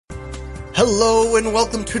Hello and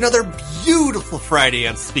welcome to another beautiful Friday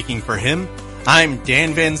on Speaking for Him. I'm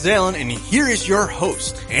Dan Van Zalen and here is your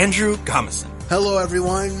host, Andrew Gomison. Hello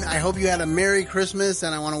everyone, I hope you had a Merry Christmas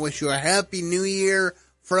and I want to wish you a Happy New Year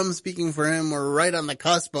from Speaking for Him. We're right on the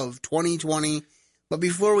cusp of 2020, but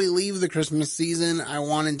before we leave the Christmas season, I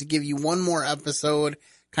wanted to give you one more episode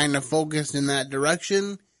kind of focused in that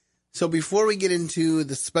direction. So before we get into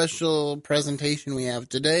the special presentation we have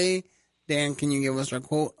today, Dan, can you give us our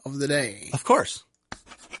quote of the day? Of course.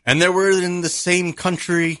 And there were in the same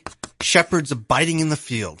country shepherds abiding in the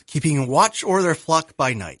field, keeping watch o'er their flock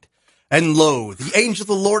by night. And lo, the angel of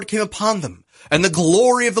the Lord came upon them, and the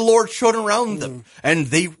glory of the Lord shone around them, and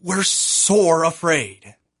they were sore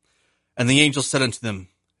afraid. And the angel said unto them,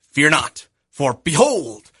 Fear not, for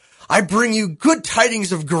behold, I bring you good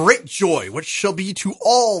tidings of great joy, which shall be to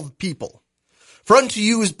all the people. For unto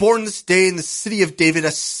you is born this day in the city of David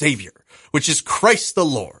a Savior, which is Christ the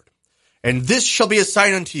Lord. And this shall be a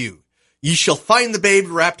sign unto you. Ye shall find the babe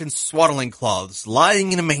wrapped in swaddling cloths,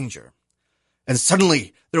 lying in a manger. And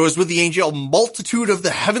suddenly there was with the angel a multitude of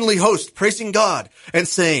the heavenly host, praising God, and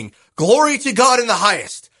saying, Glory to God in the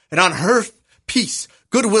highest, and on earth peace,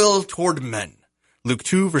 goodwill toward men. Luke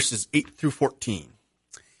 2, verses 8 through 14.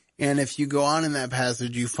 And if you go on in that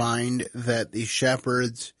passage, you find that the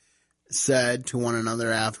shepherds said to one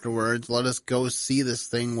another afterwards, Let us go see this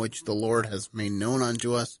thing which the Lord has made known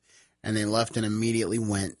unto us. And they left and immediately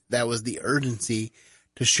went. That was the urgency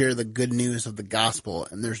to share the good news of the gospel.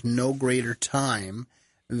 And there's no greater time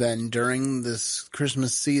than during this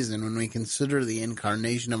Christmas season when we consider the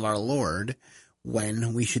incarnation of our Lord,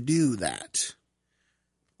 when we should do that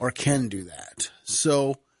or can do that.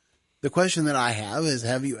 So the question that I have is,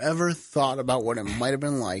 have you ever thought about what it might have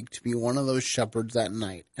been like to be one of those shepherds that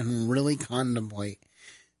night and really contemplate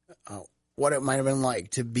what it might have been like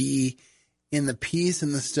to be in the peace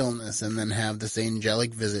and the stillness and then have this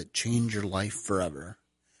angelic visit change your life forever?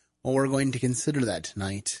 Well, we're going to consider that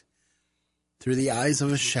tonight through the eyes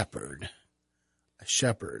of a shepherd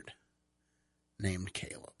named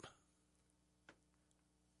Caleb.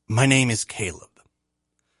 My name is Caleb.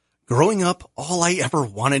 Growing up, all I ever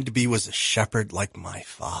wanted to be was a shepherd like my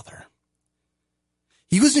father.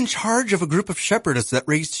 He was in charge of a group of shepherds that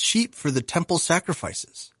raised sheep for the temple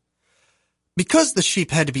sacrifices. Because the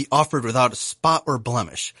sheep had to be offered without a spot or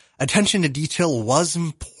blemish, attention to detail was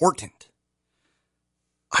important.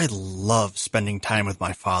 I love spending time with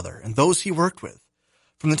my father and those he worked with.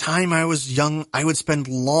 From the time I was young, I would spend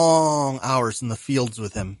long hours in the fields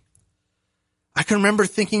with him. I can remember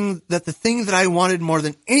thinking that the thing that I wanted more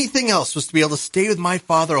than anything else was to be able to stay with my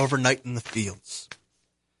father overnight in the fields.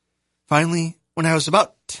 Finally, when I was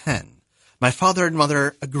about 10, my father and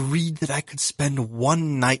mother agreed that I could spend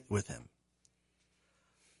one night with him.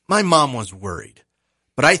 My mom was worried,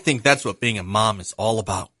 but I think that's what being a mom is all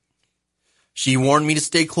about. She warned me to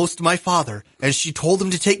stay close to my father, and she told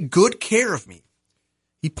him to take good care of me.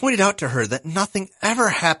 He pointed out to her that nothing ever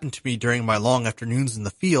happened to me during my long afternoons in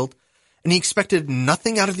the field, and he expected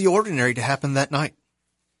nothing out of the ordinary to happen that night.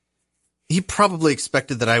 He probably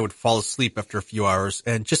expected that I would fall asleep after a few hours,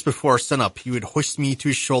 and just before sunup he would hoist me to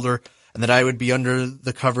his shoulder, and that I would be under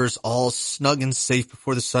the covers all snug and safe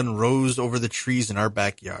before the sun rose over the trees in our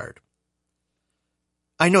backyard.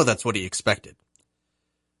 I know that's what he expected.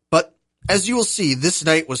 But, as you will see, this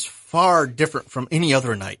night was far different from any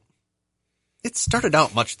other night. It started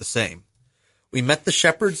out much the same. We met the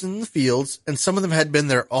shepherds in the fields, and some of them that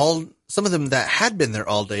had been there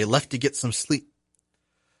all day left to get some sleep.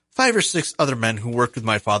 5 or 6 other men who worked with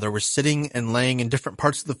my father were sitting and laying in different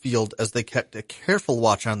parts of the field as they kept a careful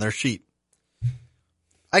watch on their sheep.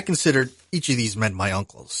 I considered each of these men my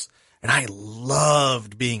uncles, and I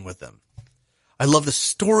loved being with them. I loved the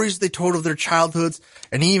stories they told of their childhoods,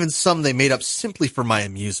 and even some they made up simply for my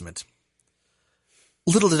amusement.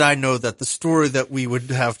 Little did I know that the story that we would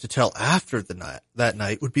have to tell after that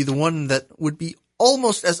night would be the one that would be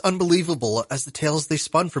almost as unbelievable as the tales they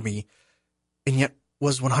spun for me, and yet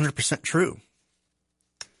was 100% true.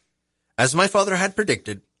 As my father had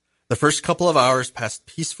predicted, the first couple of hours passed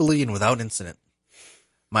peacefully and without incident.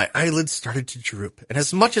 My eyelids started to droop, and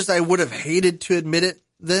as much as I would have hated to admit it,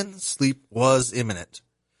 then sleep was imminent.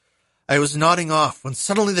 I was nodding off when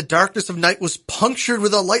suddenly the darkness of night was punctured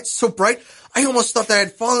with a light so bright I almost thought that I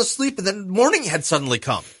had fallen asleep and then morning had suddenly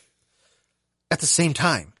come. At the same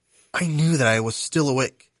time, I knew that I was still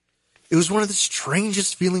awake. It was one of the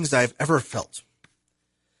strangest feelings I've ever felt.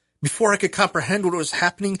 Before I could comprehend what was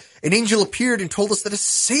happening, an angel appeared and told us that a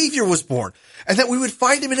Savior was born, and that we would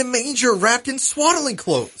find him in a manger wrapped in swaddling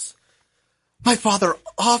clothes. My father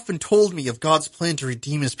often told me of God's plan to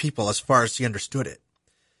redeem his people as far as he understood it.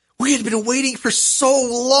 We had been waiting for so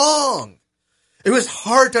long. It was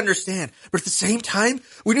hard to understand, but at the same time,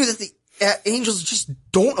 we knew that the angels just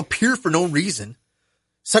don't appear for no reason.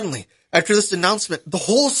 Suddenly, after this announcement, the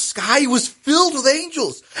whole sky was filled with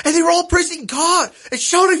angels, and they were all praising God and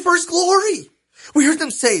shouting for His glory. We heard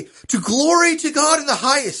them say, "To glory to God in the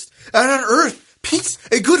highest, and on earth, peace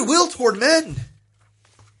and goodwill toward men."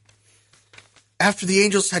 After the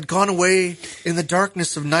angels had gone away and the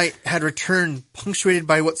darkness of night had returned, punctuated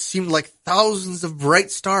by what seemed like thousands of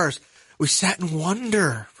bright stars, we sat in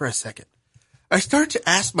wonder for a second. I started to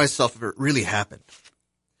ask myself if it really happened.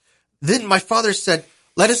 Then my father said,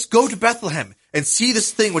 "Let us go to Bethlehem and see this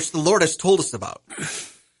thing which the Lord has told us about."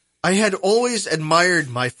 I had always admired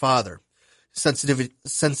my father,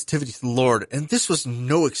 sensitivity to the Lord, and this was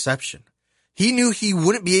no exception. He knew he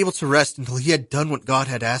wouldn't be able to rest until he had done what God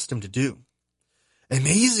had asked him to do.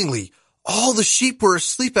 Amazingly, all the sheep were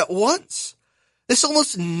asleep at once. This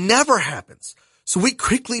almost never happens, so we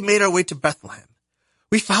quickly made our way to Bethlehem.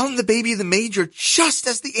 We found the baby in the manger just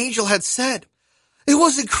as the angel had said. It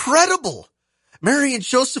was incredible. Mary and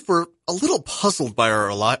Joseph were a little puzzled by our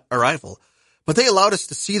arrival, but they allowed us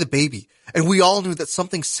to see the baby, and we all knew that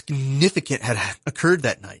something significant had occurred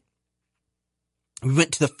that night. We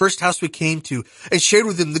went to the first house we came to and shared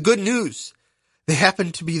with them the good news. They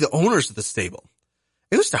happened to be the owners of the stable.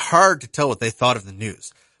 It was hard to tell what they thought of the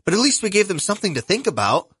news, but at least we gave them something to think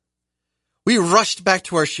about. We rushed back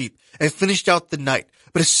to our sheep and finished out the night,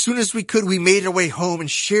 but as soon as we could, we made our way home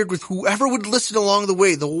and shared with whoever would listen along the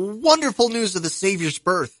way the wonderful news of the Savior's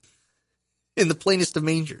birth in the plainest of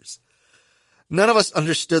mangers. None of us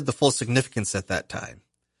understood the full significance at that time.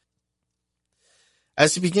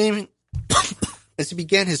 As he began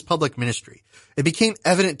his public ministry, it became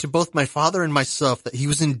evident to both my father and myself that he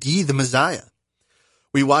was indeed the Messiah.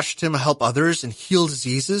 We watched him help others and heal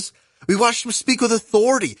diseases. We watched him speak with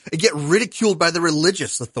authority and get ridiculed by the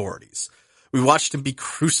religious authorities. We watched him be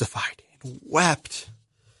crucified and wept.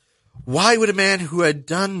 Why would a man who had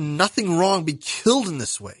done nothing wrong be killed in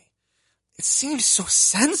this way? It seemed so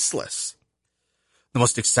senseless. The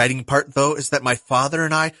most exciting part, though, is that my father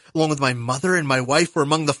and I, along with my mother and my wife, were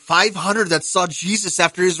among the 500 that saw Jesus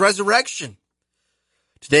after his resurrection.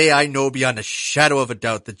 Today, I know beyond a shadow of a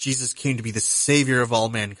doubt that Jesus came to be the Savior of all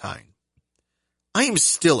mankind. I am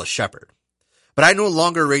still a shepherd, but I no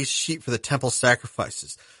longer raise sheep for the temple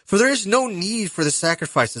sacrifices, for there is no need for the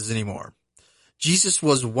sacrifices anymore. Jesus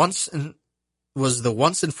was the once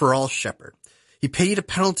and for all shepherd. He paid a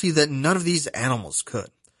penalty that none of these animals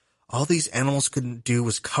could. All these animals couldn't do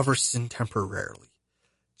was cover sin temporarily.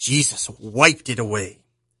 Jesus wiped it away.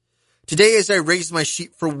 Today, as I raise my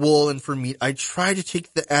sheep for wool and for meat, I try to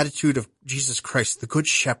take the attitude of Jesus Christ, the Good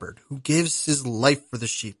Shepherd, who gives his life for the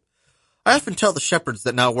sheep. I often tell the shepherds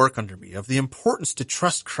that now work under me of the importance to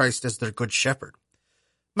trust Christ as their Good Shepherd.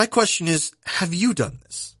 My question is, have you done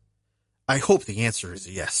this? I hope the answer is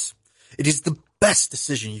yes. It is the best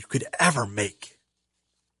decision you could ever make.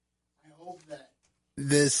 I hope that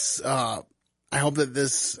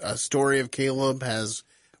this story of Caleb has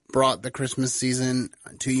brought the Christmas season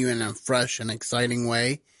to you in a fresh and exciting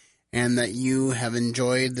way, and that you have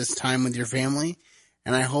enjoyed this time with your family.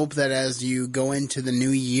 And I hope that as you go into the new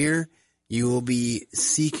year, you will be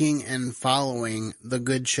seeking and following the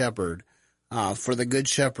Good Shepherd. For the Good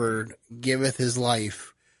Shepherd giveth his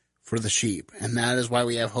life for the sheep. And that is why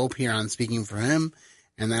we have hope here on Speaking for Him.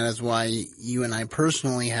 And that is why you and I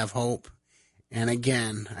personally have hope. And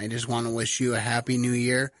again, I just want to wish you a happy new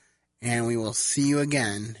year. And we will see you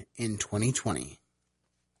again in 2020.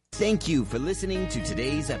 Thank you for listening to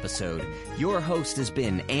today's episode. Your host has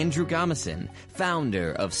been Andrew Gomison,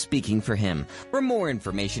 founder of Speaking for Him. For more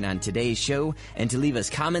information on today's show and to leave us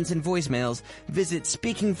comments and voicemails, visit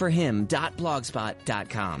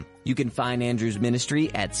speakingforhim.blogspot.com. You can find Andrew's ministry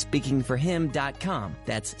at speakingforhim.com.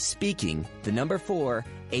 That's speaking, the number 4,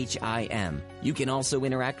 HIM. You can also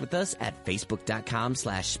interact with us at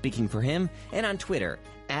facebook.com/speakingforhim and on Twitter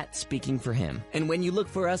 @SpeakingForHim. And when you look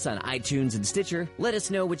for us on iTunes and Stitcher, let us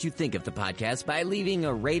know what you think of the podcast by leaving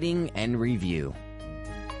a rating and review.